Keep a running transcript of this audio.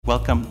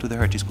Welcome to the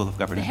Hertie School of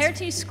Governance. The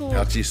Hertie School.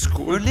 Hertie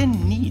School.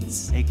 Berlin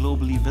needs a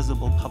globally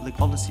visible public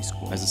policy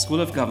school. As a School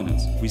of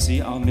Governance, we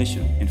see our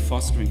mission in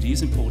fostering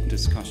these important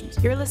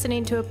discussions. You're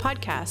listening to a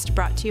podcast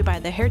brought to you by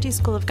the Hertie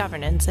School of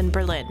Governance in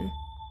Berlin.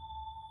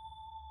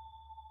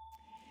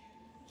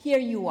 Here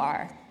you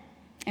are,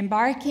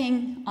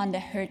 embarking on the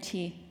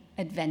Hertie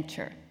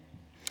adventure.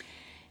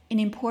 An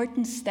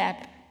important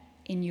step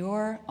in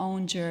your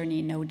own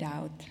journey, no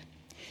doubt.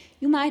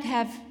 You might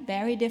have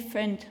very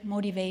different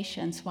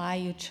motivations why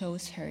you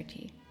chose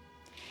Hertie.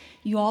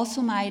 You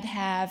also might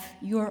have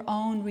your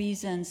own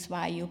reasons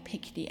why you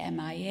pick the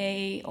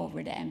MIA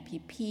over the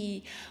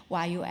MPP,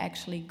 why you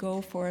actually go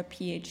for a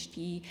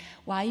PhD,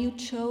 why you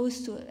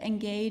chose to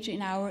engage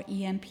in our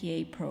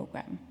EMPA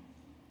program.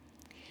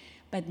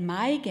 But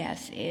my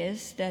guess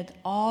is that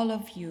all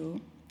of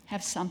you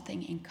have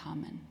something in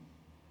common.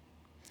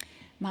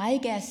 My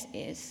guess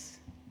is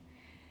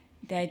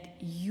that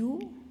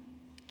you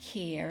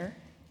care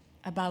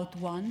about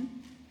one,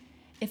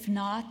 if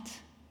not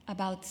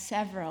about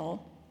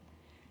several,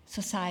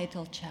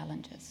 societal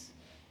challenges.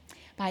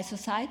 By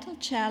societal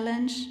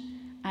challenge,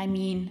 I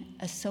mean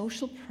a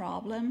social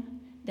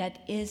problem that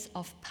is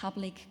of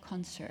public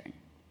concern.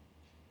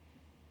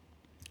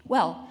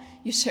 Well,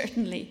 you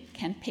certainly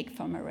can pick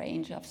from a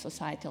range of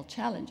societal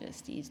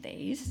challenges these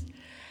days.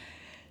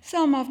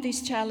 Some of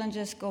these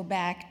challenges go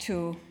back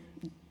to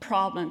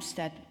problems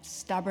that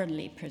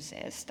stubbornly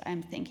persist.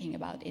 I'm thinking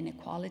about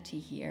inequality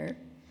here.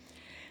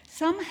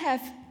 Some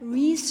have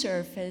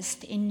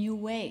resurfaced in new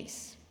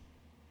ways,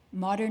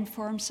 modern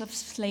forms of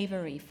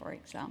slavery, for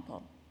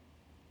example.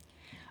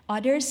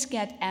 Others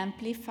get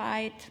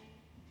amplified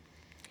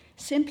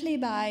simply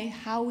by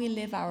how we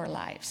live our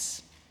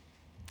lives,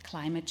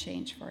 climate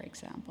change, for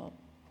example.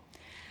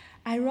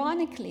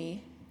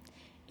 Ironically,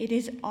 it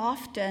is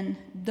often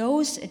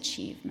those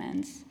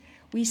achievements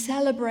we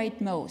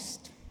celebrate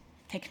most,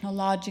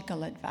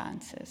 technological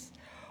advances,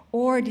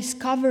 or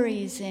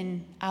discoveries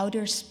in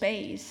outer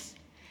space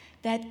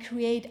that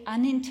create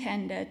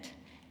unintended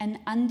and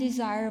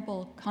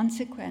undesirable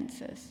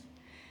consequences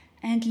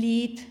and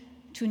lead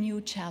to new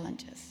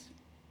challenges.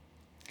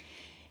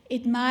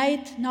 It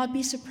might not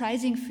be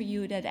surprising for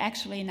you that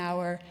actually in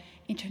our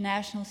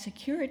International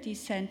Security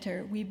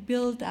Center, we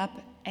build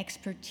up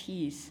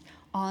expertise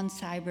on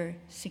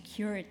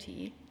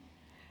cybersecurity,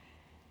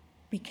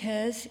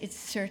 because it's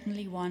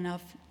certainly one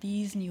of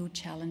these new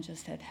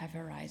challenges that have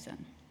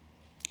arisen.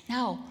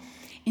 Now,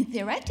 in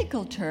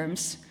theoretical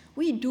terms,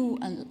 we do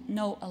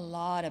know a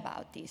lot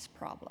about these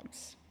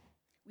problems.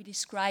 We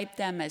describe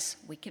them as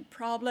wicked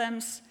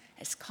problems,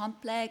 as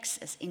complex,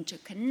 as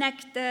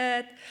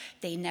interconnected.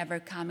 They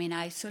never come in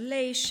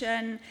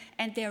isolation,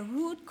 and their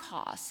root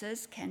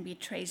causes can be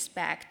traced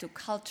back to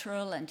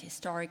cultural and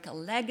historical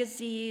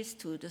legacies,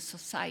 to the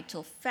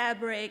societal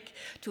fabric,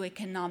 to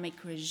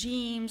economic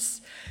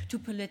regimes, to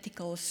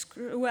political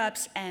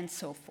screw-ups, and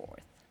so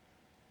forth.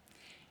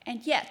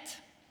 And yet,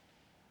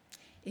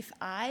 if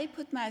I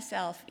put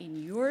myself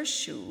in your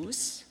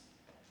shoes,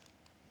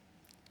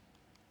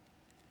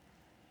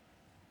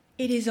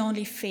 it is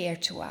only fair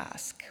to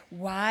ask,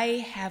 why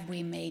have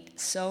we made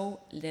so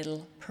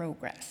little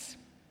progress?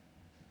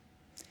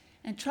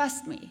 And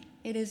trust me,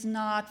 it is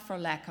not for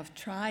lack of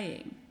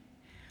trying.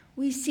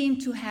 We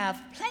seem to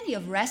have plenty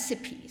of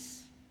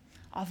recipes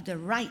of the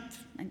right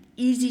and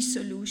easy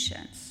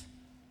solutions.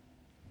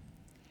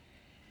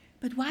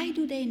 But why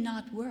do they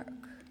not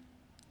work?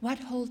 What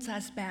holds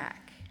us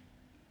back?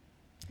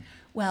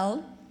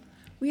 Well,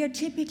 we are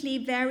typically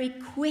very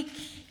quick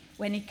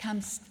when it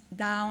comes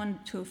down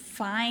to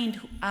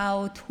find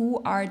out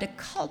who are the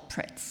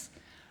culprits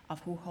of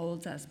who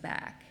holds us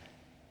back.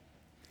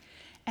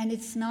 And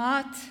it's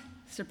not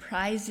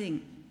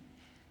surprising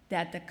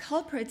that the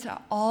culprits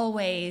are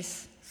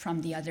always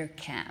from the other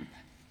camp.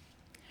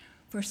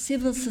 For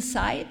civil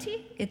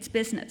society, it's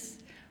business.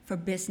 For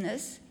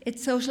business,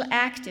 it's social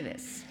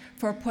activists.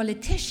 For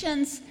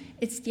politicians,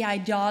 it's the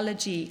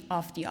ideology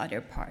of the other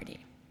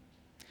party.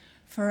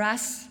 For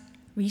us,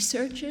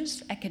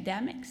 researchers,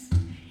 academics,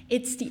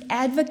 it's the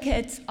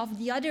advocates of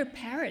the other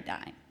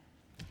paradigm.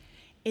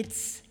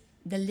 It's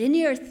the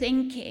linear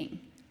thinking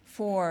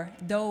for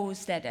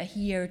those that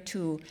adhere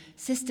to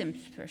systems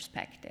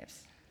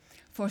perspectives.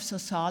 For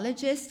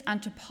sociologists,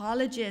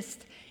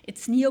 anthropologists,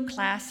 it's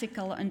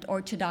neoclassical and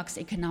orthodox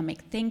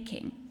economic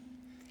thinking.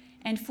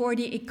 And for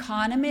the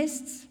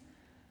economists,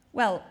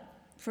 well,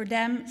 for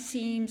them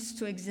seems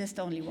to exist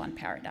only one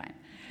paradigm.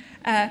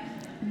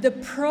 The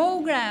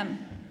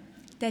program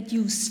that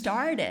you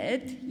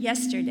started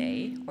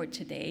yesterday or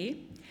today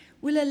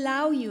will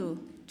allow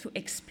you to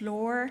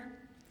explore,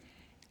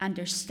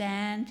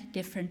 understand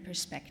different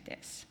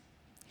perspectives,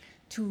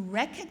 to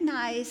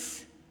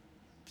recognize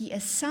the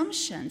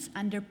assumptions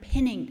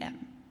underpinning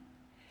them,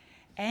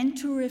 and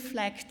to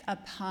reflect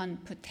upon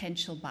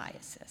potential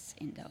biases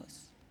in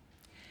those.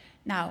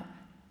 Now,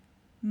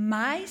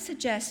 my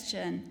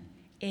suggestion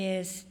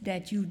is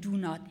that you do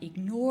not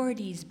ignore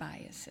these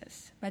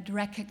biases, but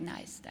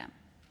recognize them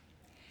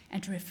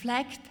and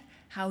reflect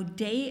how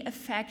they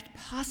affect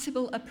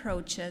possible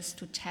approaches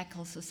to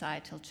tackle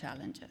societal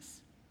challenges.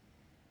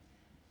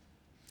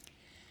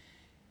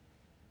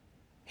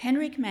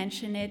 Henrik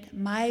mentioned it,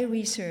 my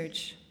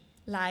research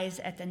lies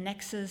at the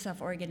nexus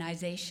of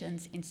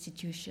organizations,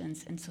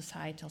 institutions, and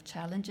societal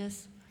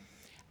challenges.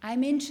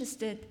 I'm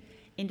interested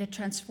in the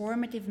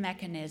transformative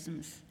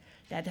mechanisms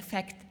that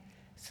affect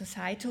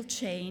societal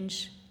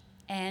change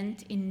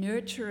and in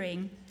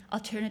nurturing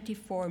alternative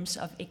forms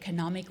of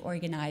economic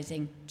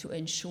organizing to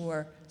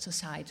ensure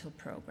societal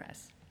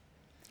progress.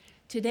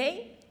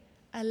 Today,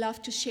 I'd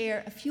love to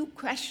share a few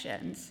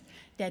questions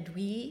that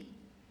we,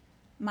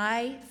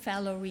 my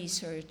fellow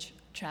research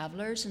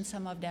travelers, and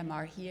some of them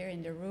are here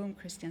in the room,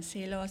 Christian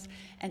Seelos,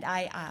 and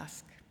I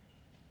ask.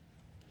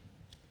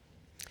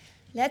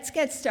 Let's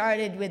get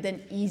started with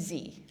an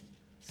easy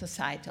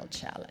societal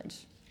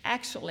challenge.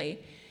 Actually,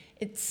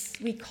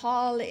 we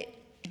call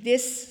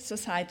this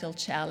societal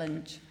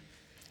challenge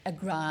a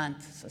grand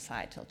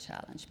societal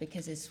challenge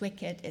because it's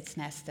wicked, it's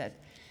nested,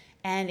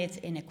 and it's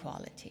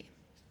inequality.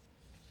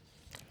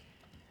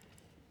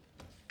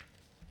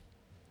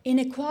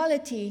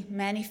 Inequality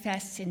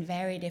manifests in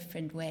very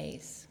different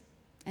ways.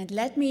 And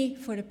let me,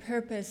 for the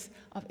purpose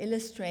of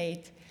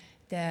illustrate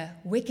the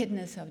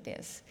wickedness of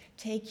this,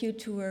 take you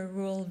to a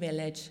rural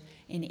village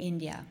in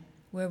India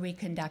where we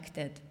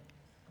conducted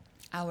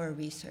our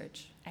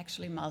research,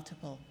 actually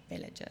multiple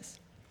villages.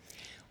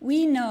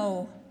 We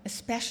know,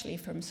 especially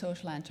from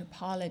social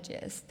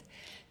anthropologists,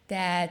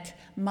 that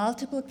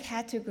multiple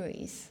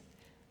categories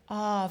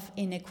of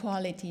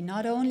inequality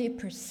not only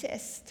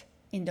persist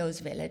in those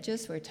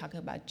villages, we're talking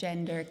about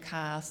gender,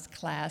 caste,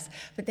 class,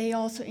 but they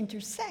also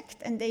intersect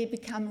and they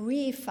become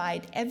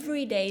reified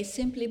every day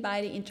simply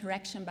by the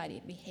interaction, by the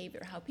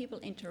behavior, how people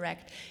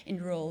interact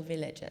in rural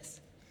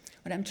villages.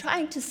 What I'm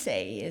trying to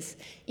say is,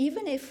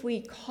 even if we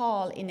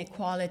call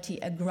inequality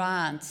a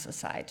grand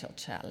societal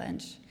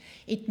challenge,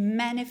 it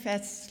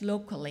manifests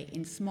locally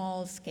in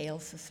small-scale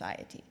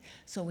society.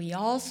 So we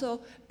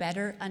also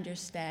better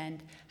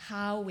understand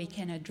how we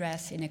can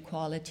address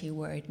inequality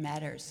where it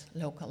matters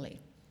locally.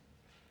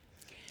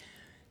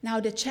 Now,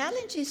 the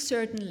challenge is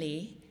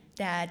certainly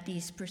that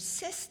these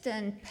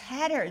persistent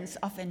patterns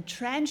of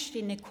entrenched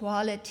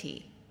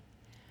inequality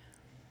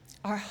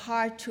are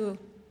hard to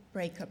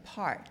break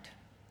apart,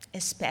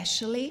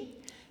 especially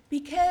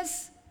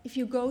because if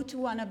you go to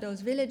one of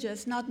those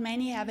villages, not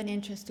many have an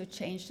interest to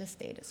change the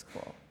status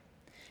quo.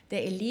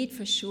 The elite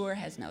for sure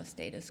has no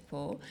status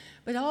quo,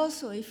 but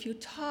also if you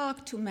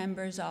talk to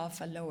members of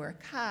a lower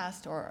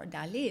caste or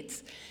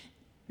Dalits,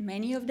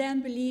 many of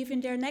them believe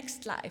in their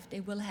next life they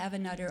will have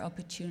another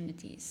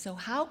opportunity. So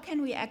how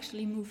can we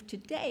actually move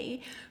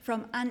today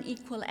from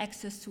unequal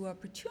access to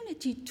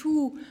opportunity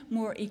to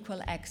more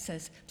equal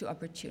access to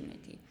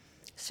opportunity?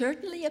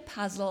 Certainly a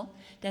puzzle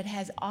that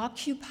has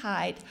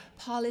occupied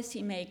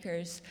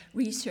policymakers,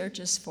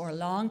 researchers for a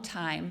long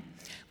time.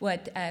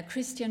 What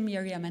Christian,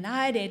 Miriam, and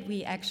I did,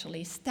 we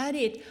actually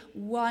studied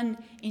one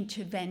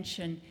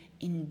intervention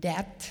in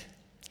depth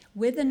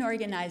with an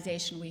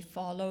organization we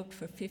followed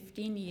for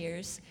 15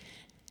 years.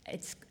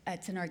 It's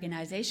an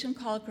organization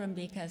called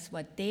Grambicas.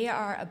 What they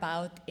are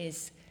about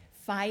is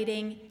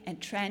fighting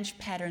entrenched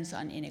patterns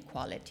on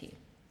inequality.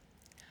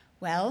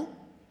 Well,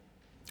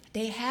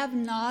 they have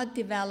not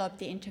developed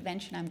the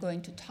intervention I'm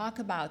going to talk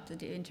about.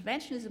 The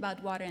intervention is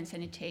about water and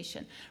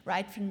sanitation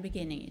right from the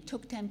beginning. It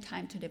took them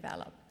time to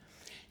develop.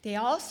 They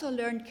also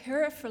learned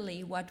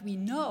carefully what we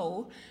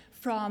know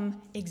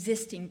from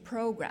existing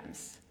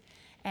programs.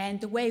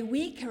 And the way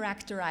we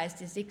characterize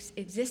these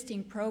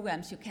existing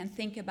programs, you can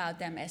think about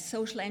them as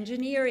social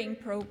engineering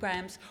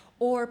programs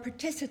or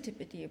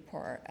participatory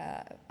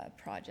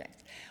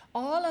projects.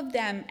 All of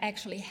them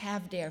actually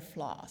have their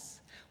flaws.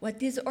 What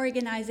these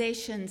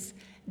organizations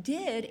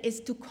did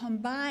is to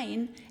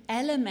combine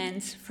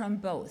elements from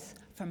both,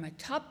 from a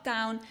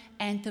top-down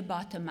and a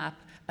bottom-up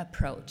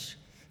approach.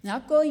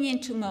 Not going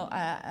into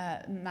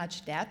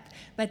much depth,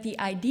 but the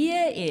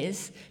idea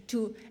is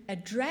to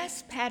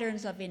address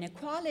patterns of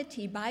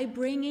inequality by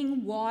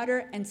bringing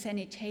water and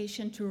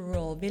sanitation to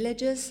rural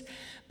villages,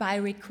 by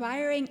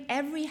requiring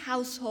every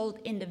household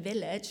in the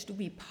village to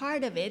be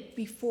part of it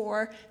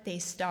before they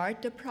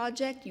start the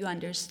project. You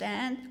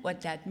understand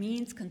what that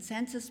means,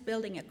 consensus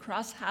building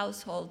across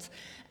households,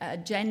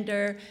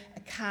 gender,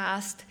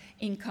 caste,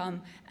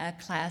 income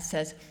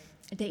classes.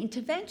 The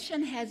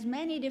intervention has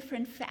many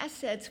different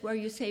facets where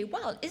you say,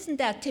 well, isn't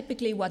that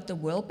typically what the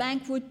World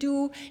Bank would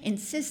do,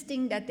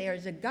 insisting that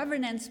there's a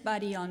governance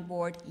body on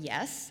board?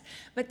 Yes,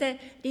 but the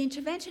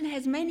intervention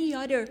has many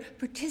other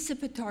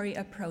participatory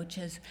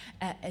approaches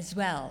as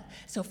well.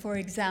 So, for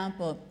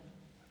example,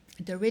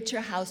 the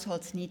richer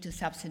households need to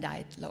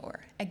subsidize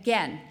lower.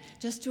 Again,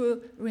 just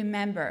to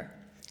remember,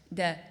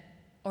 the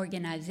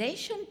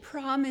organization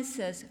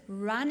promises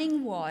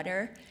running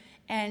water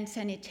and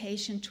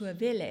sanitation to a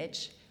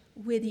village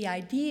with the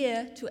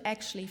idea to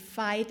actually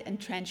fight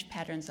entrenched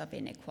patterns of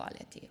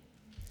inequality.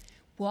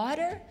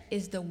 Water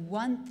is the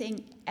one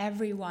thing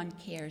everyone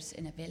cares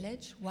in a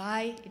village.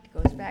 Why? It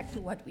goes back to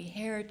what we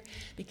heard,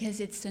 because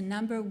it's the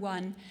number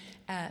one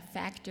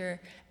factor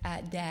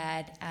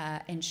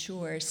that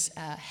ensures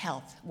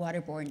health,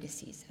 waterborne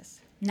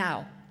diseases.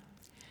 Now,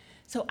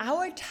 so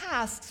our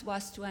task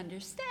was to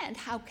understand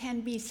how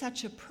can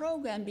such a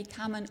program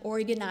become an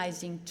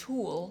organizing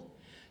tool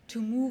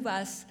to move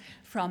us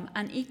from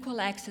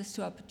unequal access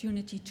to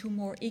opportunity to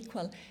more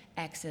equal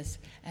access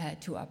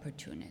to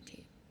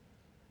opportunity.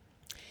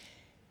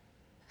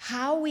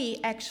 How we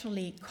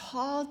actually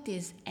called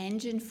this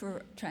engine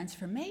for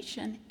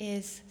transformation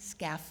is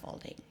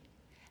scaffolding.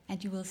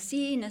 And you will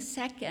see in a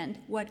second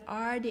what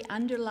are the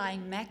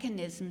underlying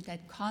mechanisms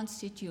that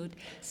constitute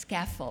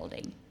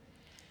scaffolding.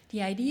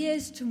 The idea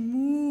is to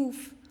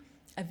move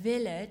a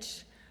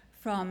village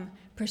from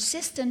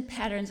persistent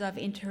patterns of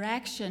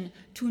interaction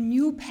to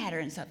new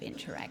patterns of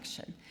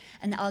interaction,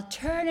 an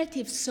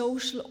alternative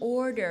social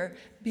order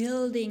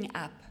building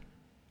up.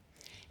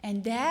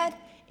 And that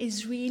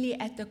is really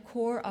at the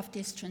core of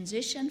this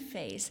transition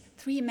phase,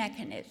 three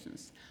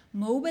mechanisms.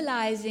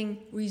 Mobilizing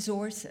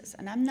resources,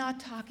 and I'm not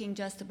talking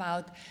just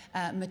about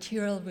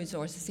material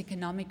resources,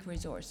 economic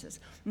resources.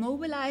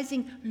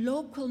 Mobilizing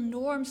local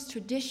norms,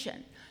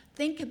 tradition.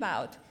 Think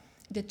about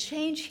the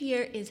change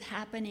here is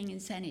happening in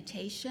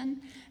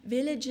sanitation.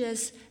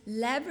 Villages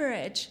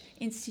leverage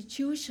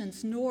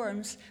institutions,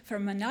 norms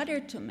from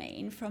another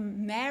domain,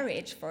 from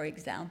marriage, for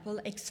example,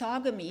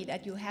 exogamy,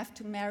 that you have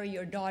to marry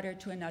your daughter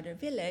to another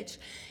village,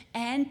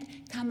 and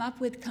come up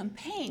with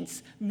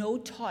campaigns, no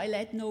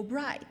toilet, no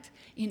bride,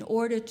 in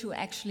order to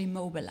actually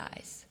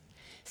mobilize.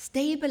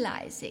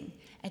 Stabilizing,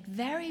 at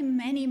very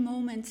many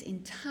moments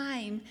in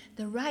time,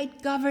 the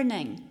right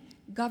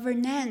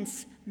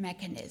governance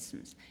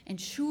mechanisms,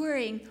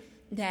 ensuring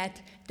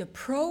that the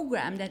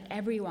program that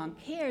everyone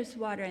cares,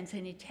 water and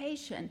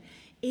sanitation,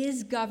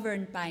 is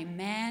governed by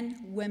men,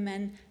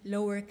 women,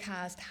 lower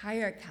caste,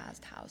 higher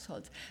caste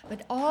households,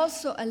 but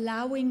also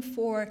allowing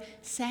for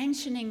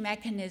sanctioning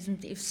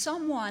mechanisms if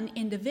someone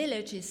in the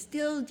village is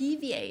still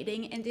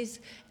deviating and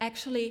is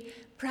actually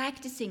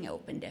practicing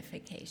open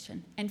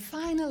defecation. And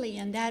finally,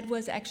 and that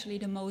was actually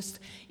the most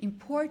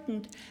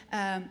important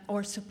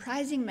or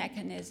surprising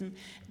mechanism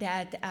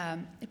that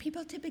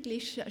people typically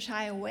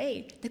shy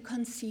away, the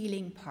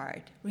concealing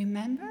part.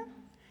 Remember?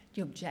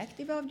 The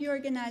objective of the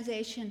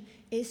organization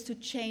is to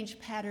change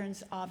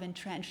patterns of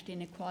entrenched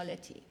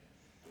inequality.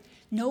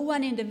 No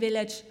one in the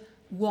village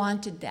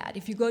wanted that.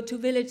 If you go to a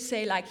village,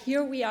 say, like,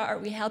 here we are,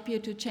 we help you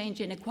to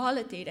change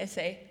inequality, they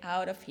say,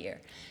 out of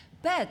here.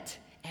 But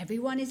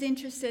everyone is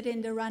interested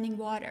in the running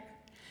water.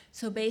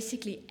 So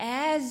basically,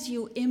 as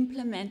you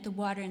implement the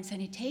water and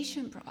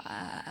sanitation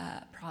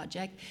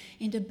project,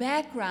 in the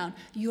background,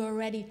 you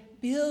already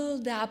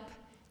build up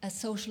a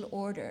social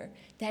order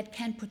that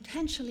can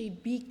potentially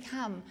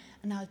become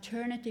an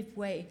alternative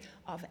way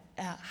of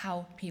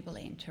how people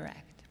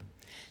interact.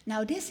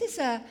 Now, this is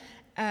a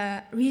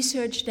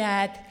research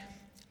that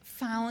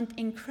found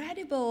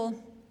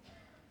incredible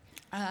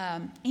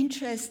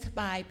interest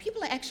by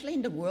people actually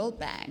in the World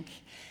Bank.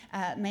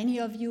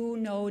 Many of you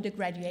know the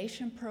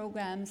graduation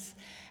programs.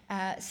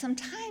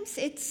 Sometimes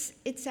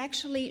it's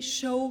actually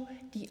show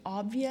the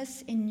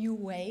obvious in new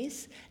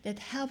ways that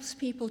helps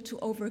people to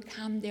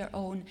overcome their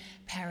own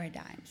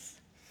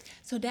paradigms.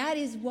 So that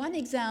is one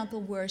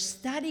example where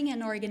studying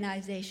an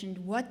organization,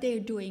 what they're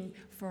doing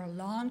for a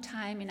long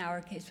time, in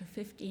our case for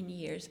 15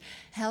 years,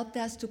 helped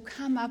us to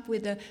come up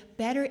with a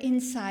better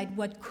insight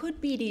what could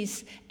be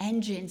these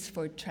engines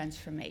for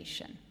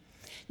transformation.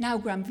 Now,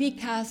 Gram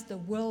Vikas, the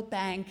World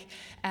Bank,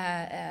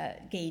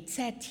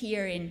 GIZ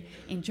here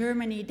in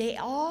Germany, they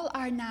all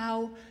are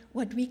now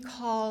what we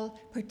call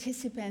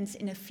participants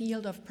in a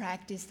field of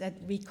practice that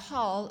we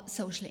call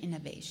social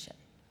innovation.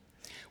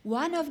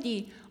 One of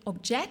the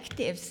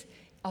objectives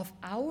of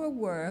our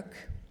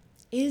work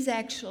is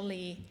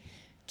actually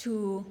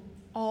to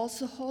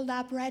also hold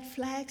up red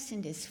flags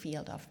in this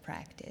field of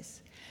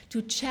practice,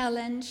 to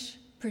challenge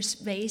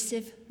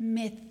pervasive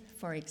myth,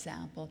 for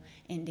example,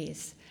 in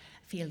this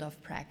field of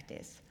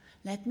practice.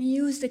 Let me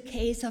use the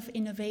case of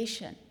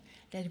innovation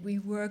that we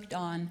worked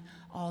on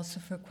also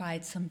for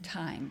quite some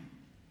time.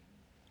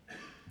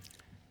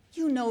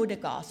 You know the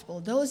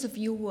gospel. Those of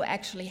you who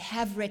actually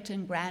have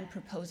written grant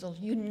proposals,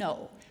 you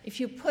know.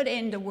 If you put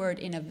in the word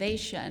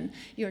innovation,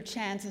 your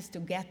chances to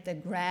get the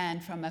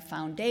grant from a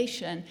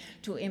foundation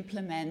to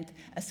implement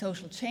a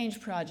social change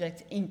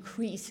project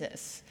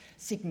increases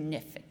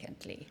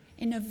significantly.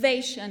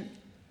 Innovation,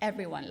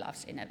 everyone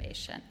loves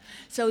innovation.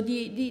 So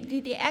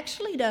the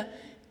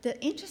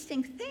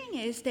interesting thing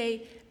is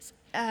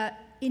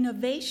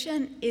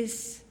innovation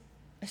is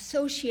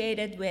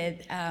associated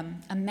with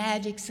a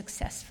magic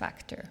success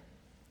factor.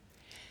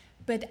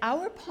 But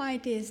our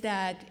point is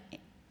that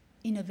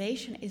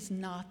innovation is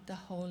not the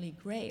holy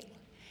grail.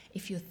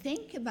 If you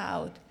think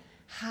about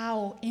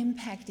how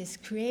impact is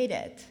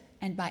created,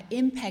 and by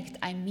impact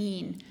I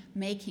mean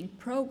making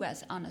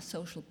progress on a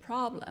social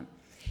problem,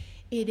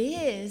 it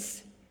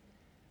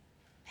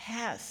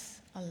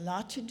has a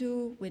lot to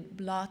do with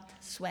blood,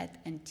 sweat,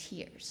 and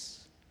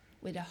tears,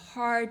 with the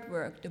hard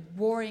work, the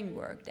boring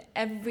work, the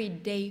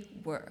everyday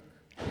work.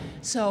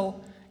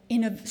 So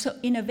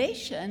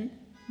innovation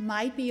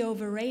might be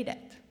overrated.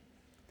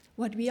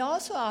 What we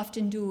also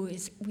often do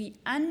is we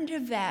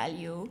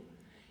undervalue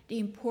the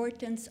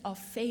importance of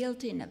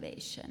failed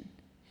innovation.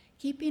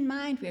 Keep in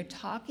mind, we're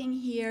talking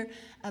here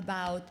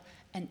about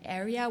an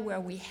area where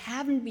we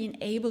haven't been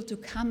able to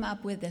come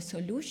up with a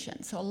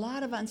solution, so a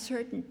lot of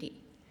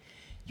uncertainty.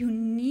 You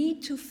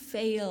need to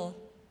fail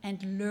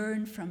and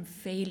learn from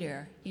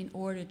failure in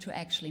order to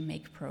actually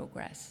make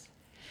progress.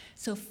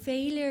 So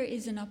failure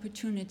is an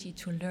opportunity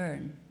to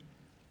learn.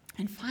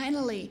 And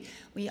finally,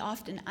 we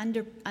often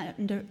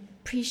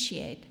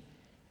underappreciate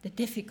the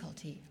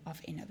difficulty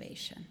of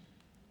innovation.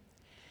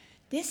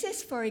 This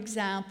is, for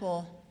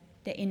example,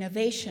 the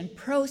innovation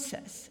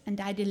process,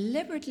 and I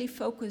deliberately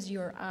focus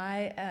your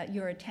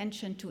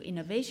attention to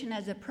innovation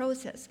as a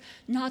process,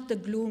 not the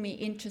gloomy,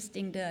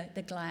 interesting,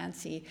 the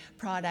glancy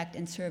product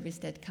and service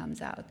that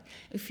comes out.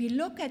 If you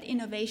look at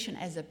innovation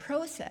as a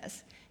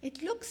process,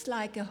 it looks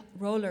like a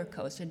roller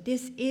coaster.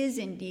 This is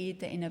indeed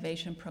the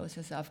innovation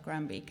process of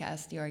Graham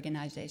Vikas, the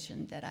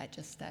organization that I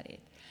just studied.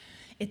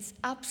 It's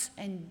ups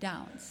and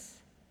downs.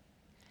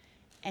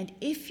 And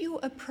if you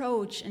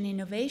approach an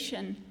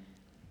innovation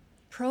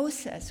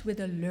process with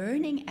a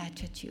learning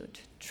attitude,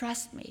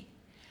 trust me,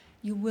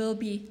 you will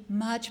be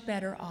much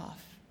better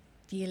off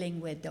dealing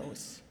with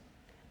those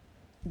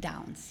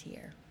downs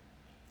here.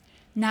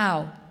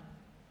 Now,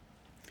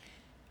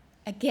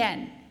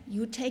 again,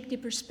 you take the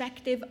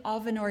perspective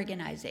of an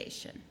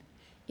organization.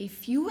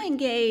 If you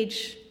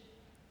engage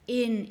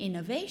in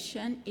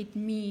innovation, it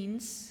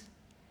means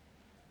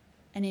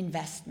an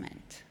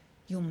investment.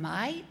 You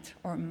might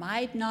or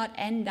might not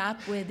end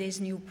up with this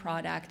new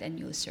product and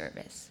new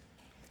service.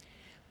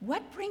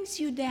 What brings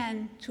you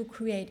then to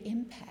create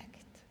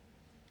impact?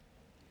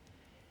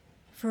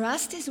 For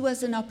us, this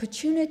was an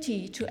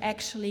opportunity to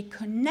actually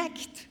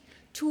connect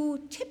two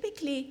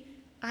typically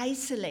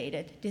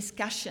isolated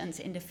discussions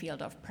in the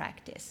field of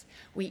practice.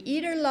 We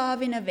either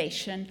love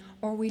innovation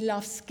or we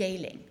love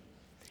scaling.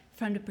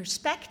 From the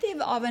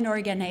perspective of an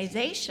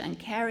organization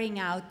carrying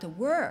out the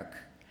work,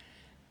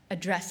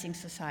 addressing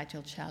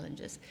societal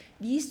challenges,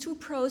 these two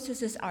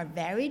processes are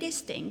very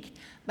distinct,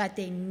 but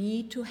they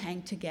need to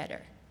hang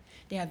together.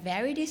 They are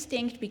very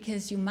distinct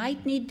because you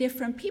might need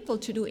different people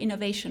to do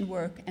innovation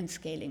work and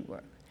scaling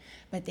work.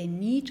 But they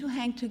need to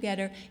hang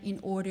together in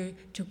order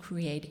to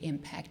create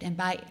impact. And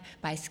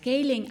by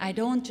scaling, I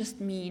don't just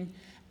mean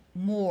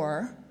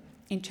more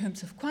in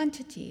terms of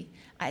quantity.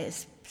 I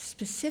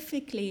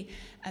specifically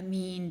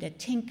mean the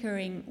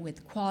tinkering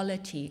with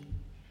quality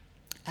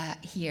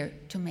here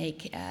to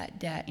make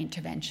the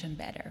intervention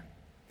better.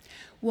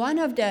 One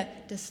of the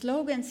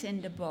slogans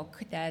in the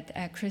book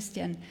that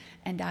Christian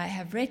and I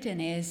have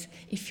written is,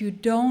 if you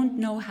don't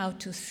know how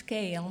to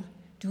scale,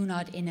 do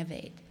not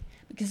innovate.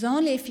 Because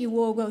only if you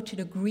will go to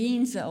the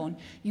green zone,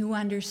 you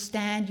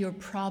understand your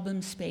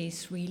problem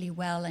space really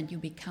well and you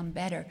become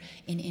better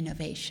in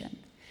innovation.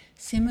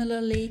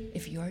 Similarly,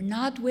 if you're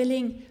not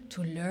willing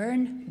to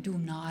learn, do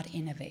not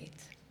innovate.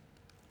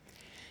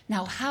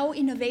 Now, how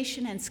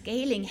innovation and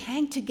scaling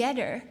hang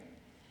together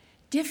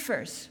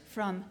differs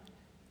from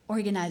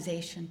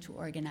organization to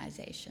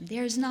organization.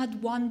 There is not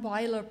one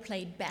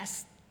boilerplate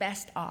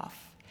best of.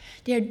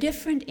 There are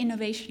different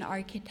innovation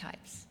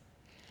archetypes.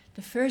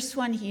 The first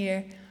one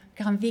here,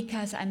 Graham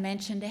Vikas, I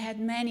mentioned, they had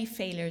many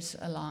failures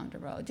along the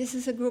road. This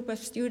is a group of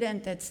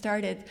students that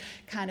started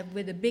kind of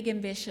with a big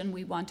ambition.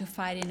 We want to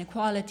fight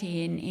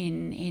inequality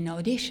in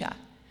Odisha.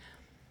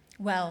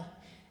 Well,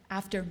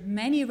 after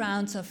many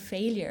rounds of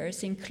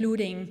failures,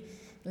 including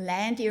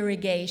land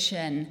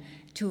irrigation,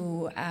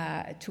 to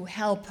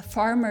help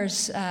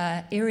farmers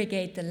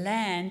irrigate the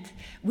land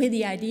with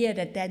the idea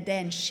that they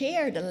then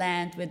share the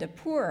land with the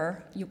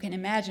poor. You can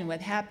imagine what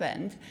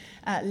happened.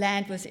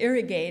 Land was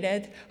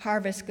irrigated,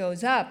 harvest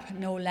goes up,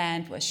 no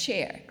land was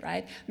shared,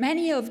 right?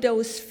 Many of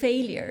those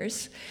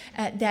failures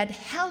that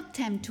helped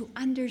them to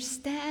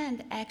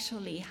understand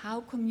actually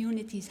how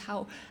communities,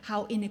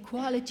 how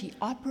inequality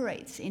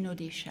operates in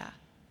Odisha.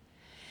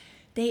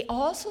 They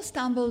also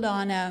stumbled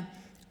on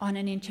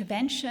an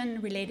intervention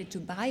related to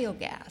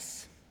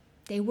biogas.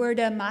 They were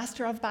the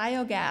master of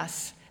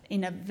biogas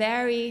in a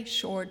very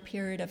short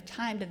period of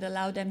time that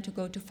allowed them to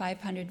go to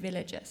 500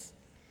 villages.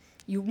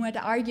 You might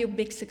argue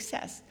big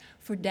success.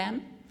 For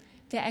them,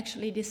 they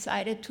actually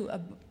decided to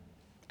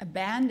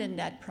abandon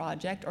that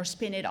project or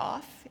spin it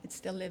off. It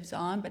still lives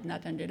on, but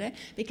not under there,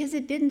 because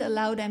it didn't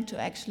allow them to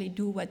actually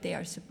do what they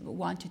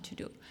wanted to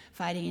do,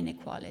 fighting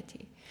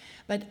inequality.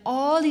 But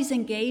all these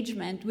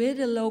engagement with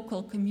the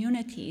local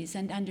communities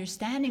and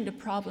understanding the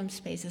problem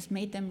spaces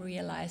made them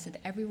realize that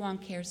everyone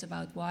cares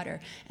about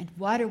water, and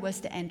water was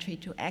the entry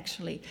to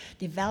actually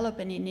develop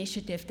an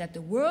initiative that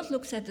the world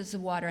looks at as a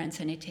water and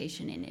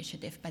sanitation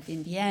initiative, but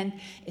in the end,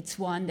 it's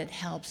one that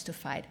helps to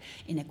fight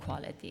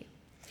inequality.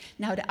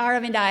 Now, the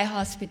Aravind Eye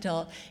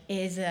Hospital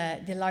is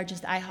the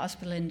largest eye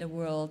hospital in the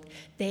world.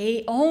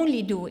 They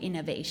only do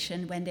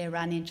innovation when they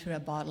run into a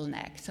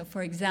bottleneck. So,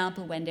 for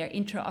example, when their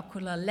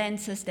intraocular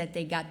lenses that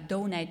they got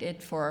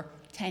donated for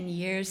 10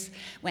 years,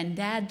 when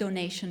that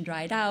donation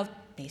dried out,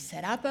 they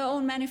set up their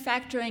own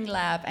manufacturing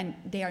lab, and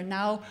they are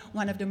now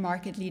one of the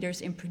market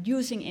leaders in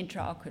producing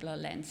intraocular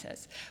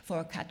lenses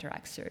for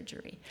cataract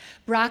surgery.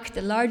 BRAC,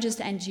 the largest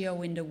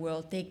NGO in the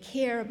world, they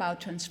care about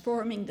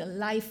transforming the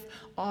life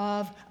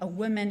of a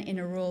woman in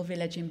a rural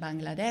village in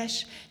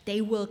Bangladesh.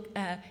 They will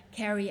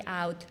carry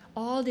out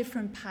all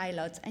different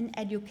pilots in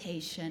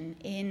education,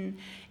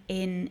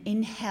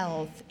 in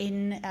health,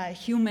 in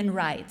human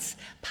rights,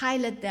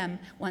 pilot them.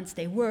 Once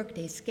they work,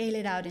 they scale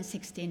it out in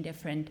 60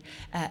 different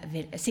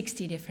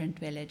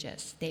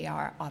villages they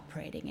are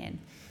operating in.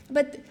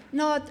 But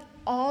not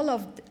all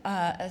of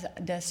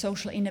the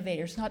social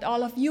innovators, not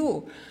all of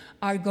you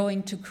are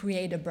going to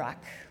create a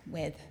BRAC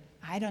with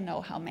I don't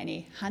know how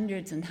many,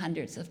 hundreds and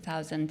hundreds of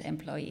thousand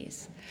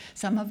employees.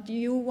 Some of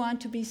you want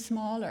to be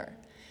smaller.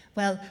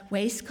 Well,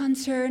 Waste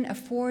Concern, a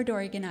Ford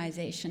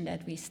organization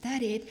that we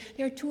studied,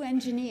 there are 2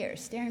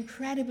 engineers. They're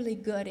incredibly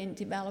good in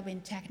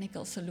developing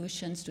technical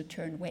solutions to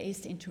turn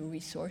waste into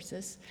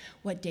resources.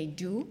 What they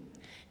do,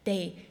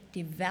 they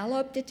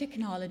develop the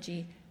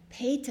technology,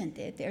 patent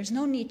it. There's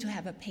no need to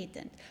have a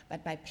patent,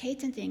 but by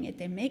patenting it,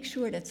 they make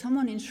sure that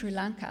someone in Sri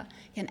Lanka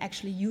can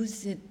actually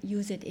use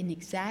it in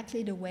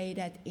exactly the way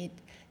that it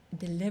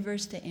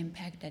delivers the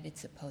impact that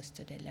it's supposed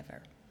to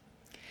deliver.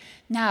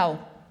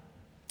 Now,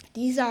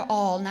 these are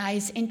all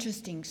nice,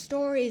 interesting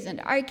stories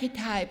and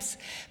archetypes,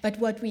 but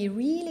what we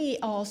really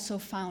also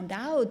found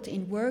out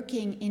in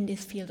working in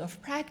this field of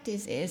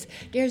practice is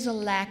there's a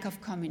lack of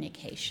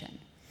communication.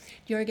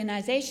 The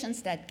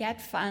organizations that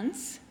get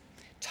funds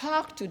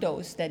talk to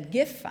those that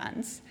give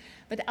funds,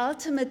 but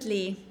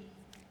ultimately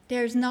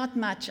there's not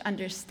much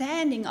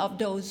understanding of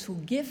those who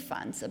give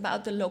funds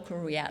about the local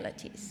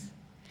realities.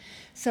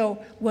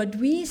 So what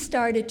we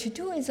started to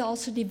do is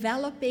also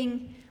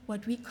developing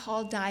what we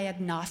call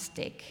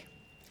diagnostic.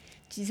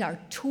 These are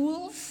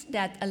tools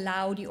that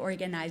allow the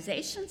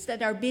organizations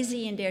that are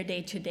busy in their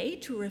day-to-day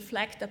to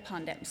reflect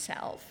upon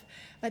themselves,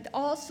 but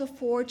also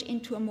forge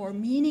into a more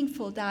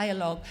meaningful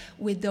dialogue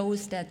with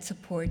those that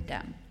support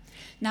them.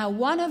 Now,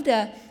 one of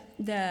the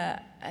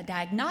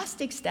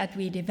diagnostics that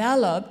we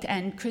developed,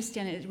 and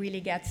Christian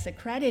really gets the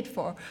credit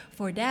for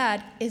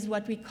that, is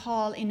what we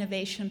call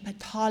innovation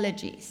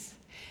pathologies.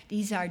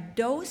 These are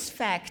those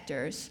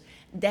factors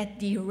that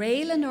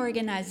derail an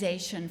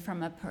organization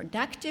from a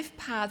productive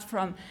path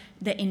from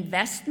the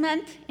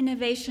investment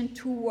innovation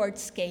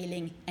towards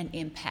scaling and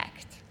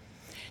impact.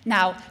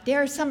 Now,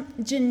 there are some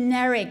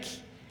generic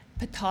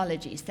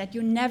pathologies that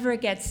you never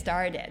get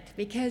started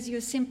because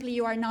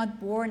you are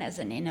not born as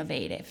an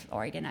innovative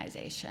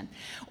organization,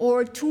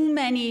 or too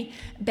many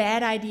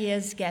bad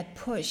ideas get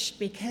pushed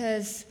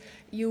because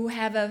you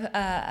have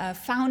a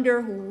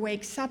founder who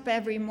wakes up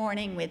every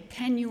morning with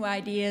 10 new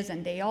ideas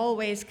and they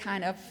always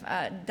kind of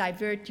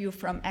divert you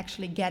from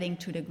actually getting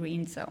to the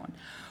green zone.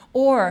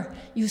 Or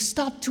you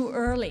stop too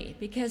early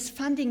because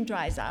funding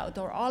dries out,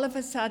 or all of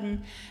a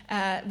sudden,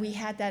 we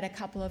had that a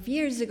couple of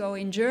years ago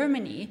in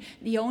Germany,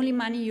 the only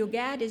money you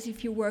get is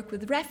if you work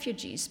with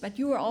refugees, but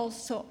you are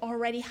also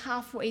already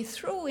halfway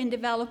through in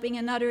developing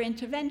another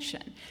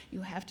intervention.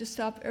 You have to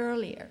stop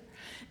earlier.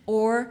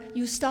 Or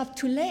you stop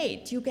too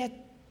late. You get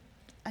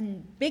a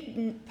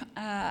big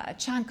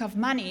chunk of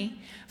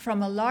money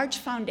from a large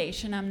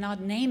foundation. I'm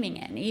not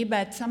naming any,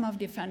 but some of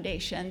the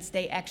foundations,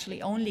 they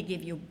actually only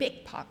give you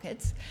big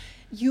pockets.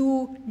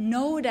 You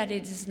know that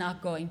it is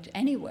not going to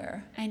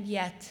anywhere, and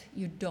yet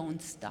you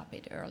don't stop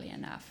it early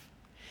enough.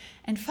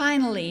 And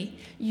finally,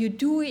 you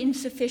do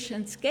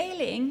insufficient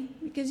scaling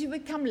because you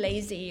become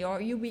lazy or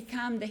you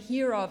become the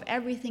hero of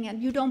everything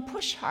and you don't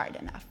push hard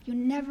enough. You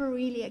never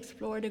really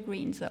explore the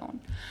green zone.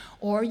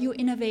 Or you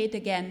innovate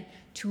again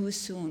too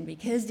soon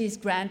because this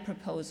grant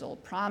proposal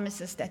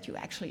promises that you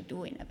actually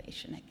do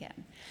innovation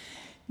again.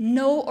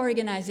 No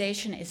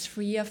organization is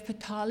free of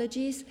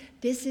pathologies.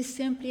 This is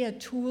simply a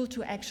tool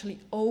to actually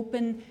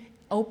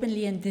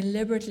openly and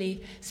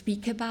deliberately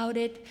speak about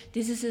it.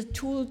 This is a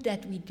tool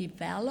that we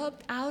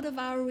developed out of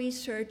our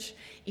research.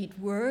 It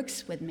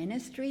works with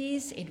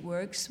ministries, it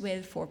works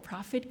with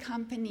for-profit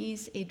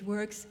companies, it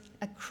works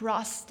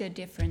across the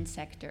different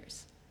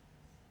sectors.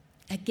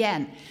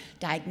 Again,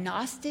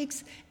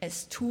 diagnostics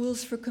as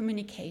tools for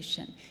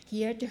communication.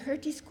 Here at the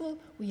Hertie School,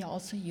 we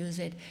also use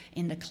it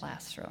in the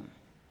classroom.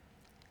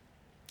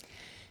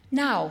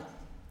 Now,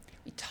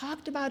 we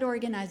talked about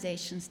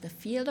organizations, the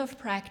field of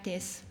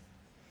practice.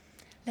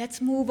 Let's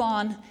move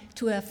on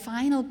to a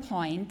final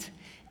point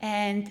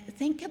and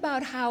think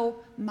about how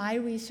my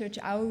research,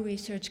 our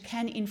research,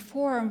 can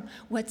inform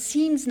what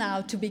seems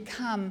now to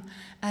become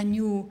a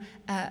new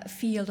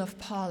field of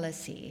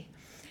policy.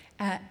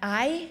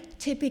 I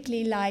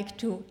typically like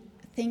to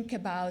think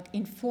about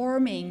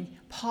informing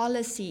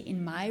policy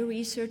in my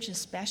research,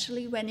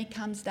 especially when it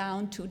comes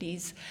down to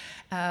these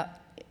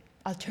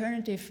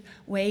alternative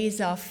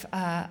ways of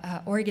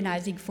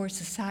organizing for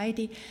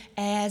society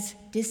as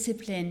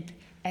disciplined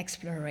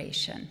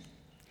exploration.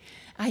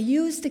 I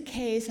used the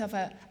case of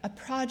a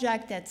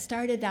project that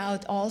started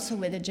out also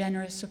with the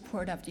generous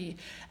support of the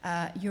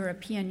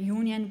European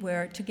Union,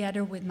 where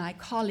together with my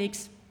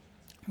colleagues,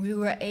 we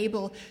were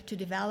able to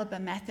develop a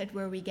method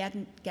where we get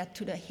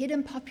to the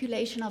hidden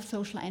population of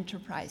social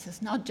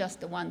enterprises, not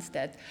just the ones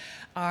that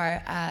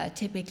are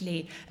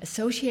typically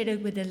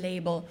associated with the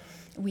label.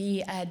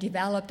 We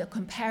developed a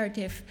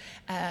comparative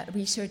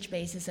research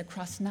basis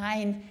across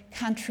 9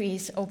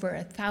 countries, over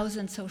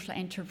 1,000 social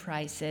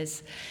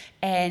enterprises.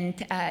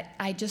 And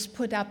I just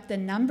put up the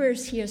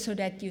numbers here so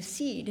that you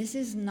see this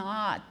is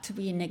not to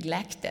be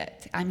neglected.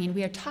 I mean,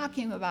 we are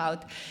talking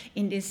about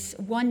in this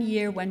 1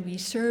 year when we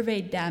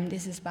surveyed them,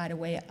 this is, by the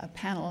way, a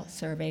panel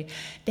survey,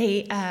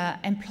 they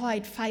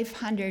employed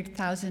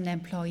 500,000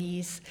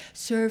 employees,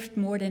 served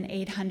more than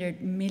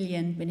 800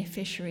 million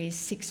beneficiaries,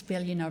 6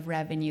 billion of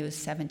revenues,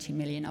 70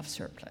 million of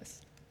surplus.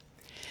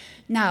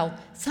 Now,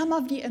 some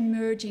of the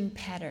emerging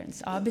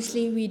patterns.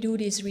 Obviously, we do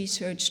this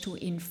research to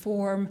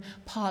inform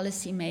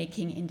policy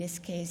making. In this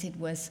case, it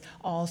was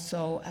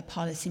also a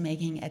policy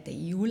making at the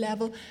EU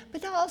level,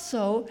 but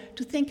also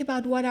to think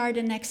about what are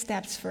the next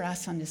steps for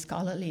us on the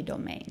scholarly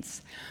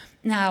domains.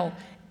 Now,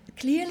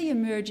 clearly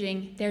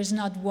emerging, there's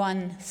not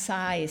one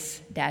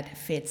size that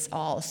fits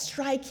all.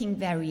 Striking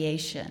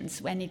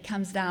variations when it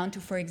comes down to,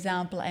 for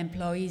example,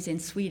 employees in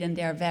Sweden,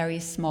 they're very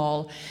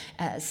small,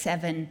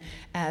 7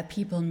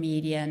 people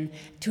median.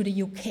 To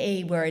the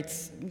UK, where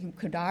you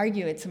could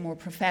argue it's a more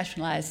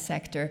professionalized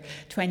sector,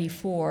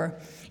 24.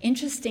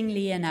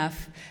 Interestingly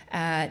enough,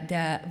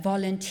 the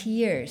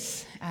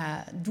volunteers,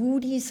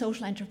 do these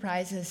social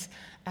enterprises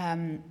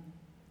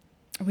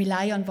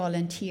rely on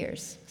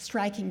volunteers?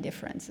 Striking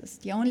differences.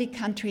 The only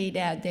country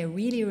that they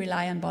really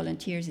rely on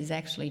volunteers is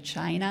actually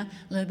China,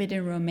 a little bit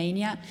in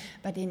Romania,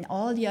 but in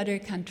all the other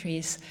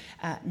countries,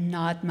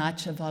 not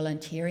much a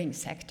volunteering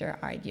sector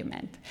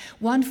argument.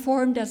 One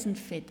form doesn't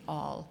fit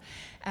all.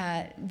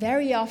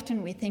 Very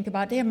often we think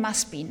about there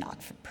must be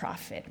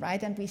not-for-profit,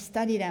 right? And we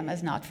study them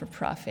as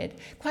not-for-profit.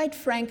 Quite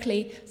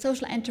frankly,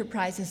 social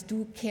enterprises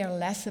do care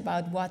less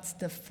about what's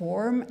the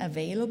form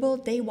available.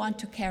 They want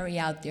to carry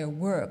out their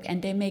work,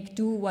 and they make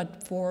do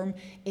what form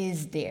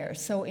is there.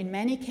 So in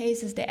many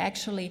cases, they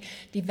actually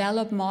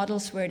develop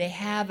models where they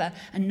have a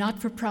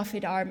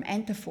not-for-profit arm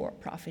and the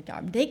for-profit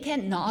arm. They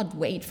cannot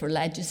wait for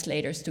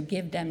legislators to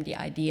give them the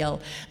ideal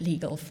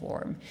legal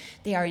form.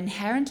 They are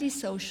inherently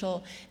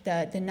social.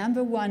 The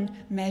number one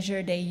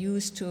measure they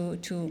use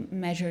to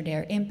measure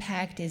their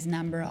impact is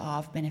number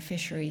of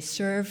beneficiaries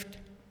served.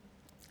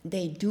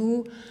 They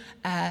do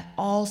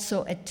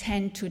also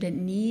attend to the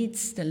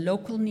needs, the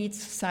local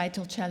needs,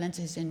 societal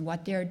challenges in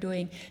what they're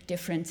doing.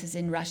 Differences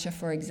in Russia,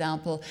 for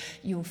example,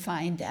 you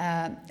find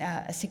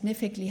a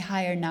significantly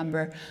higher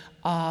number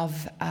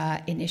of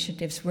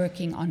initiatives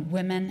working on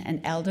women and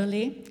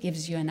elderly.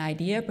 Gives you an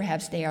idea.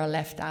 Perhaps they are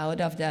left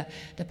out of the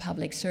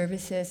public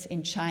services.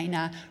 In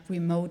China,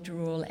 remote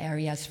rural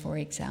areas, for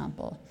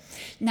example.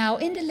 Now,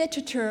 in the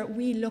literature,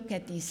 we look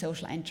at these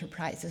social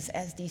enterprises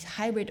as these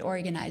hybrid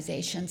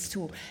organizations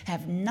who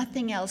have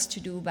nothing else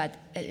to do but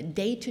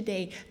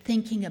day-to-day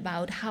thinking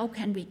about how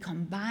can we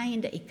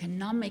combine the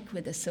economic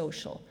with the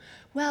social.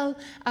 Well,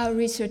 our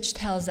research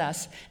tells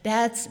us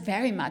that's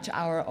very much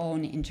our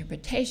own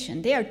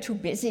interpretation. They are too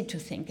busy to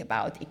think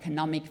about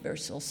economic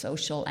versus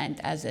social and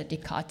as a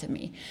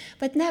dichotomy.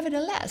 But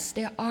nevertheless,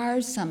 there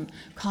are some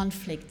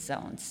conflict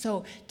zones.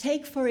 So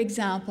take, for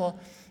example,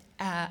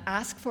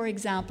 ask, for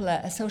example,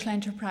 a social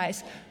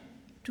enterprise,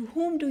 to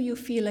whom do you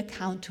feel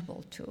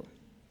accountable to?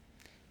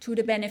 To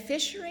the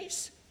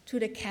beneficiaries, to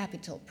the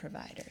capital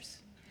providers.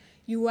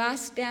 You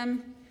ask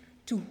them,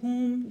 to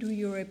whom do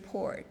you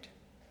report?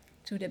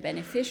 To the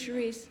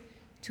beneficiaries,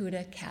 to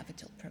the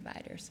capital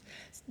providers.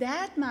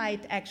 That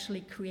might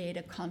actually create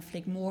a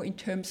conflict more in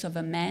terms of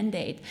a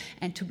mandate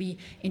and to be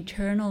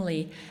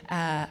internally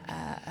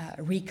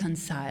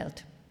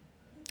reconciled.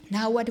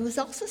 Now, what was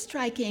also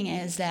striking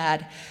is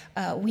that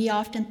we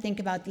often think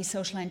about these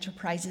social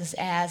enterprises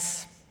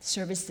as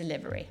service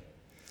delivery.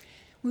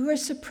 We were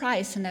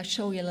surprised, and I'll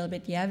show you a little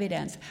bit the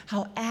evidence,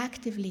 how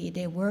actively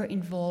they were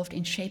involved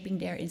in shaping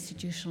their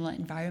institutional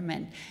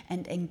environment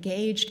and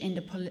engaged in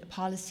the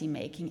policy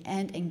making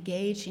and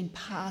engaged in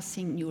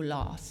passing new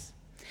laws.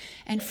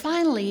 And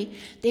finally,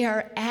 they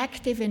are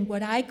active in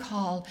what I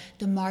call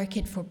the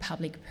market for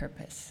public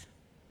purpose.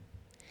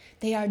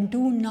 They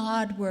do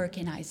not work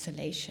in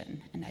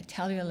isolation, and I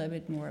tell you a little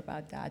bit more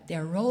about that.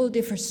 Their role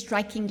differs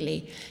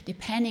strikingly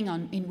depending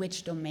on in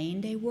which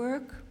domain they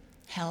work,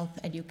 health,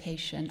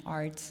 education,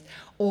 arts,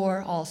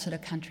 or also the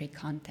country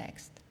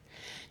context.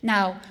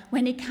 Now,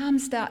 when it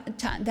comes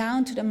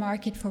down to the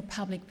market for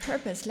public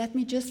purpose, let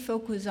me just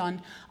focus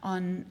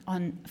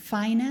on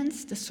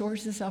finance, the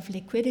sources of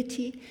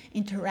liquidity,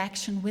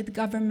 interaction with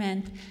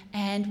government,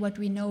 and what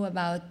we know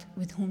about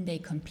with whom they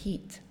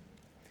compete.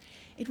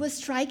 It was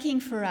striking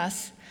for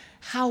us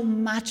how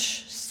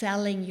much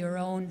selling your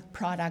own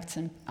products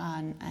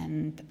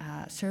and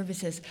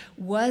services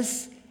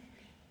was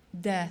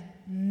the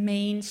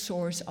main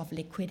source of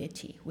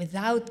liquidity.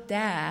 Without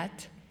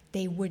that,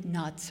 they would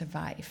not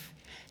survive.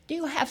 Do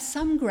you have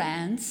some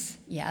grants?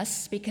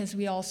 Yes, because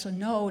we also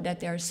know that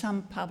there are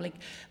some public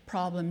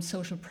problems,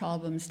 social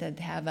problems that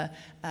have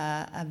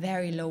a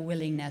very low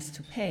willingness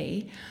to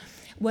pay.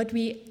 What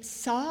we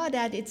saw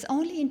that it's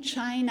only in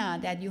China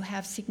that you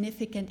have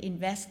significant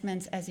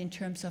investments as in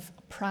terms of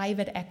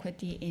private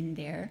equity in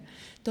there.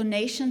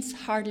 Donations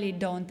hardly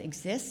don't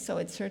exist, so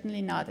it's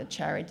certainly not a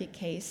charity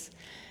case.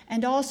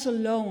 And also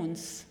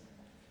loans.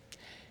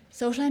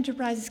 Social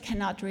enterprises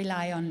cannot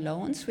rely on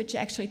loans, which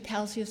actually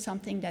tells you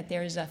something that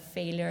there is a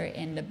failure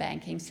in the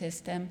banking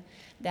system,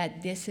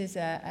 that this is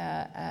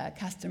a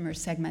customer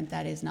segment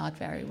that is not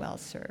very well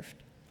served.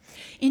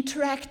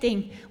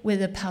 Interacting with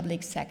the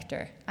public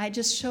sector. I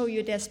just show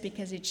you this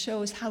because it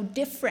shows how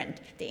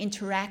different the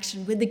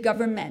interaction with the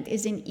government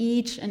is in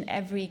each and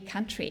every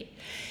country.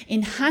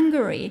 In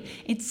Hungary,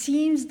 it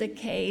seems the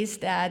case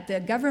that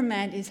the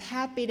government is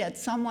happy that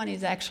someone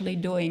is actually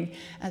doing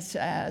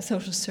a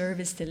social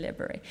service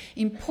delivery.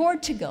 In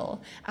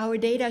Portugal, our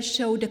data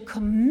show the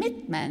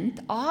commitment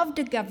of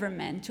the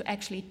government to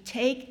actually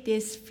take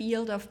this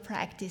field of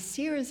practice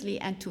seriously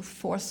and to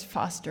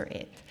foster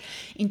it.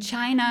 In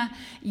China,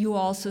 you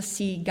also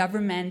see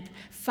government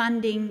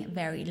funding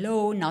very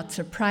low, not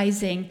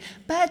surprising,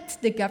 but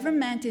the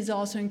government is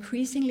also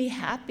increasingly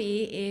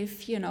happy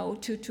if,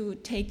 to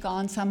take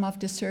on some of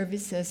the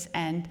services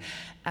and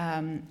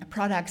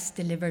products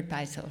delivered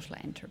by social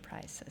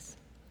enterprises.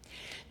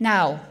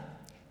 Now,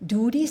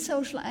 do these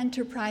social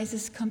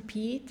enterprises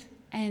compete?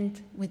 And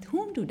with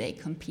whom do they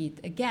compete?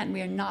 Again,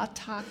 we are not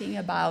talking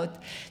about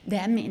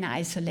them in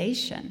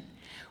isolation.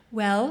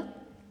 Well,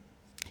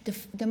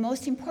 the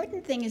most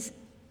important thing is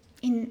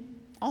in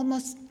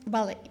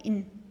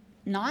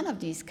none of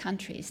these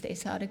countries, they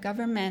saw the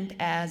government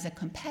as a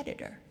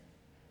competitor.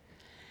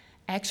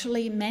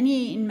 Actually, in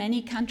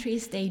many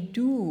countries, they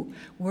do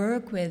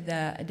work with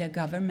the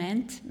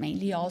government,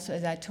 mainly also,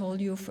 as I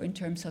told you, in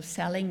terms of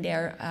selling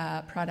their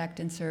product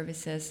and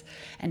services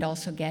and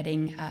also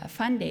getting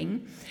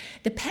funding.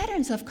 The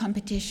patterns of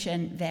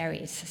competition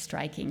varies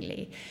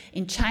strikingly.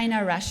 In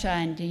China, Russia,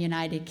 and the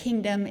United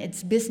Kingdom,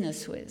 it's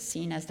business who is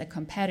seen as the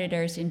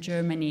competitors. In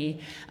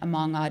Germany,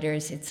 among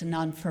others, it's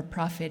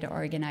non-for-profit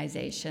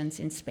organizations.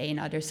 In Spain,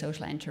 other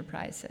social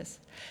enterprises.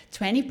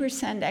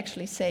 20%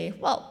 actually say,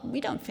 well,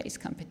 we don't face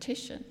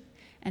competition.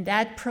 And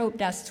that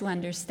probed us to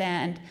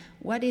understand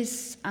what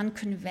is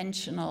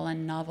unconventional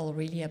and novel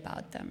really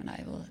about them. And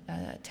I will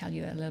tell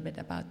you a little bit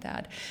about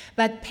that.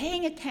 But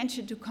paying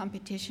attention to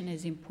competition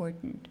is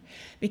important,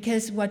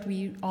 because what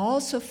we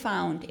also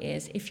found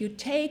is if you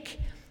take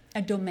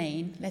a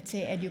domain, let's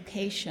say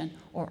education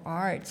or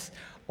arts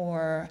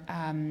or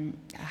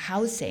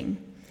housing,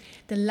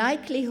 the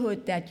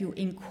likelihood that you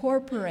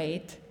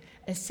incorporate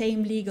a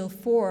same legal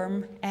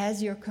form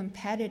as your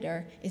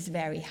competitor is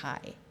very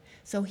high.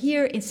 So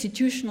here,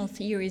 institutional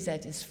theory is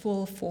at its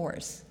full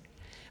force.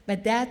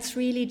 But that's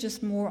really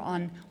just more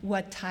on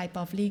what type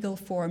of legal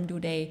form do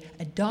they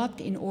adopt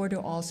in order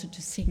also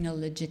to signal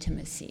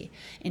legitimacy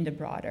in the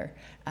broader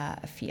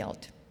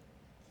field.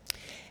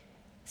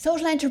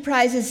 Social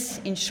enterprises,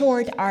 in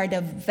short, are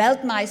the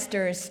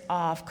Weltmeisters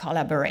of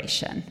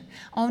collaboration.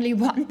 Only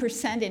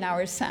 1% in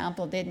our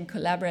sample didn't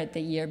collaborate the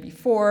year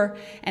before,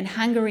 and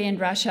Hungary and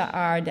Russia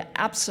are the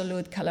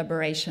absolute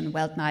collaboration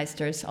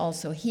Weltmeisters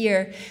also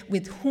here.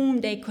 With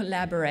whom they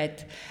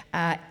collaborate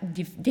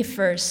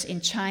differs.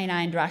 In China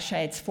and Russia,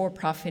 it's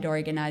for-profit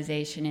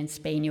organization. In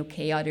Spain,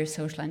 UK, other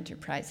social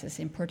enterprises.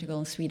 In Portugal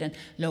and Sweden,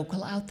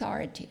 local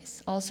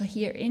authorities. Also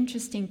here,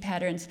 interesting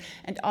patterns,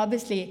 and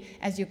obviously,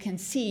 as you can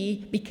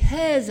see,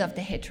 because of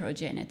the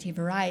heterogeneity,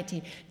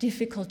 variety,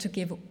 difficult to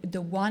give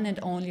the one and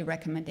only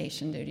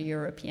recommendation to the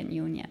European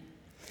Union.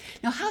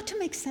 Now, how to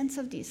make sense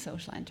of these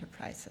social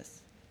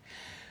enterprises?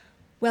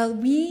 Well,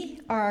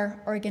 we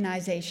are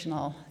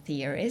organizational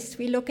theorists.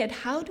 We look at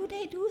how do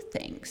they do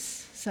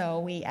things. So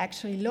we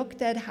actually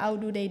looked at how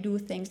do they do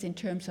things in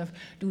terms of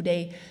do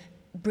they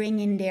bring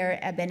in their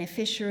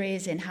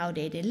beneficiaries and how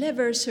they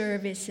deliver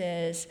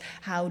services,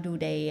 how do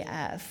they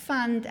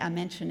fund, I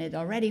mentioned it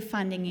already,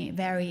 funding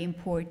very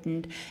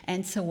important,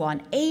 and so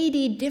on.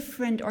 80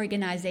 different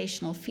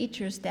organizational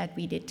features that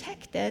we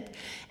detected,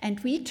 and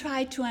we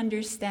tried to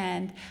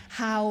understand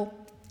how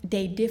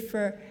they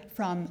differ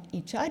from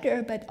each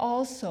other, but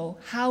also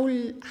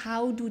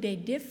how do they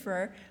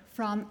differ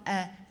from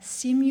a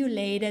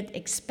simulated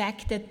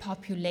expected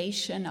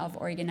population of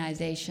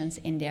organizations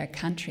in their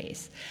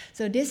countries.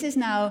 So this is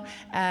now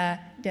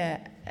the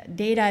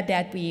data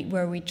that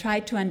where we try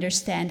to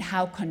understand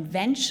how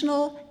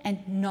conventional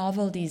and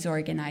novel these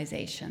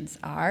organizations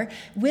are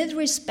with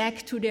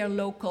respect to their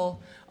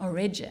local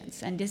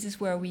origins. And this is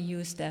where we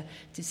use the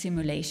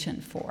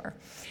simulation for.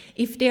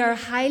 If they are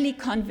highly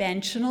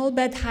conventional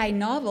but high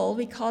novel,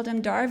 we call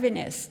them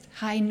Darwinist,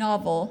 high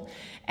novel,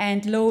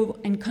 and low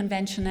in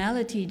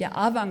conventionality, the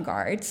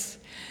avant-gardes.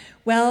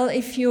 Well,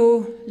 if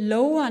you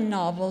low on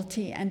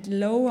novelty and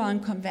low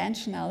on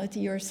conventionality,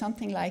 you're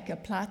something like a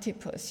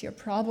platypus. You're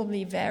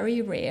probably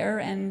very rare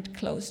and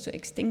close to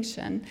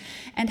extinction.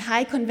 And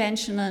high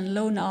conventional and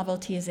low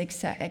novelty is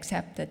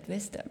accepted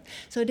wisdom.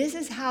 So this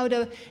is how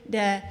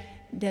the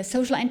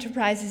social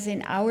enterprises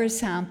in our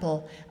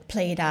sample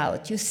played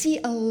out. You see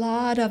a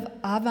lot of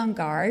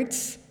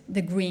avant-gardes,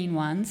 the green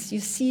ones.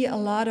 You see a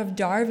lot of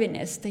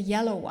Darwinists, the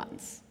yellow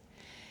ones.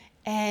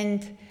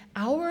 And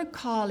our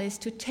call is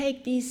to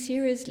take these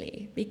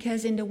seriously,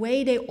 because in the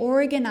way they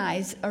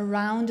organize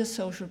around a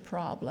social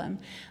problem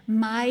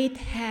might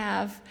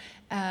have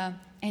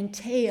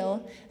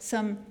entail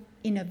some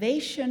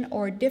innovation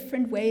or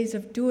different ways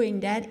of doing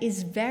that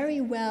is very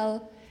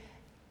well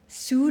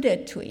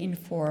suited to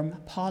inform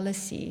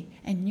policy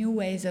and new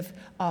ways of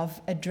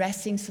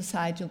addressing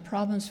societal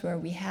problems where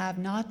we have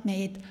not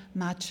made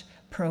much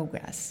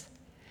progress.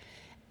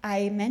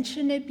 I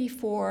mentioned it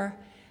before,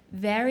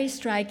 very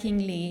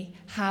strikingly,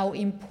 how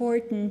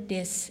important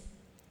this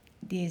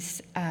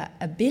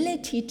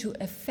ability to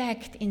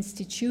affect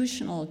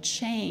institutional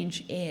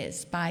change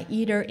is by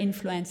either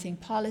influencing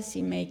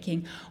policy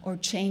making or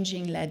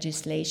changing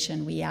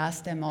legislation. We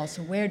asked them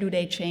also, where do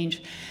they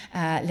change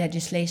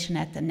legislation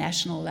at the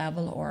national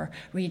level or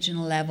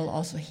regional level?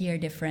 Also here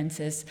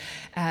differences.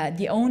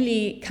 The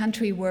only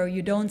country where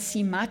you don't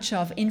see much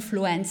of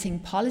influencing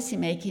policy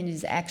making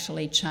is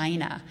actually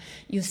China.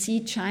 You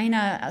see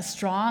China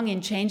strong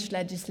in changed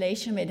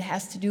legislation, but it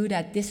has to do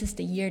that this is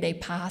the year they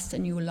passed a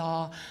new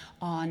law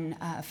on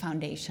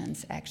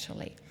foundations,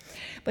 actually.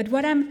 But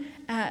what I'm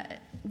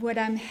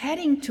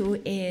heading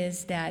to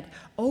is that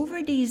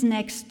over these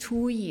next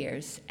 2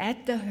 years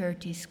at the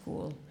Hertie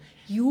School,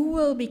 you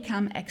will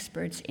become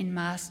experts in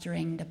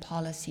mastering the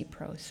policy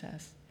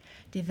process,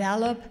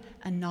 develop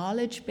a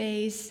knowledge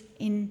base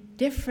in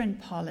different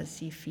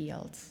policy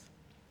fields.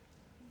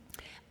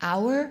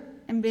 Our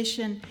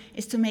ambition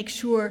is to make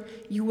sure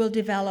you will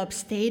develop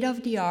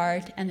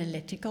state-of-the-art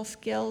analytical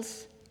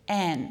skills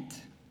and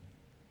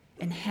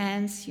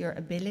enhance your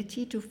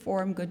ability to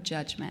form good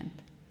judgment.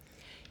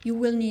 You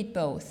will need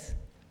both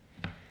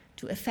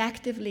to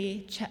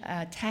effectively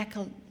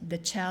tackle the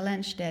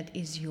challenge that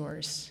is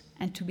yours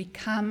and to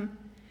become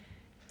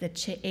the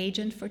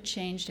agent for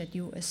change that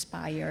you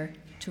aspire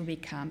to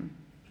become.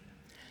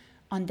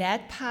 On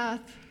that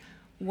path,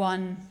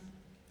 one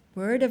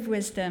word of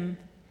wisdom: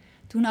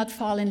 do not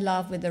fall in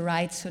love with the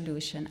right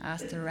solution.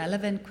 Ask the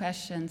relevant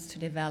questions to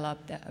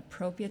develop the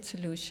appropriate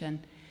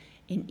solution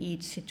in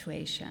each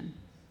situation.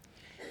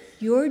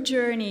 Your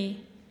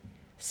journey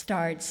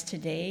starts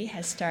today,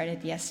 has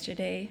started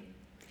yesterday,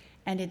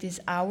 and it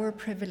is our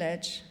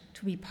privilege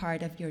to be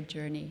part of your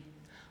journey.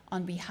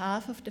 On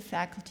behalf of the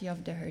faculty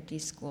of the Hertie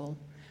School,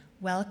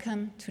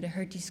 welcome to the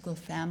Hertie School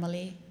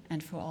family,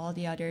 and for all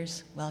the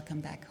others,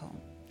 welcome back home.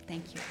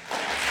 Thank you.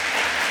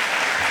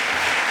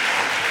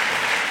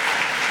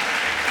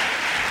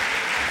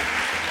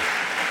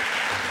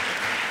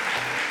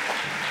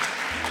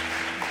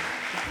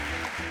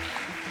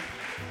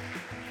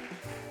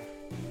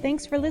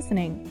 Thanks for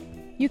listening.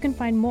 You can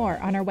find more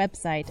on our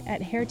website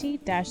at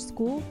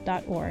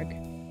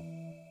hertie-school.org.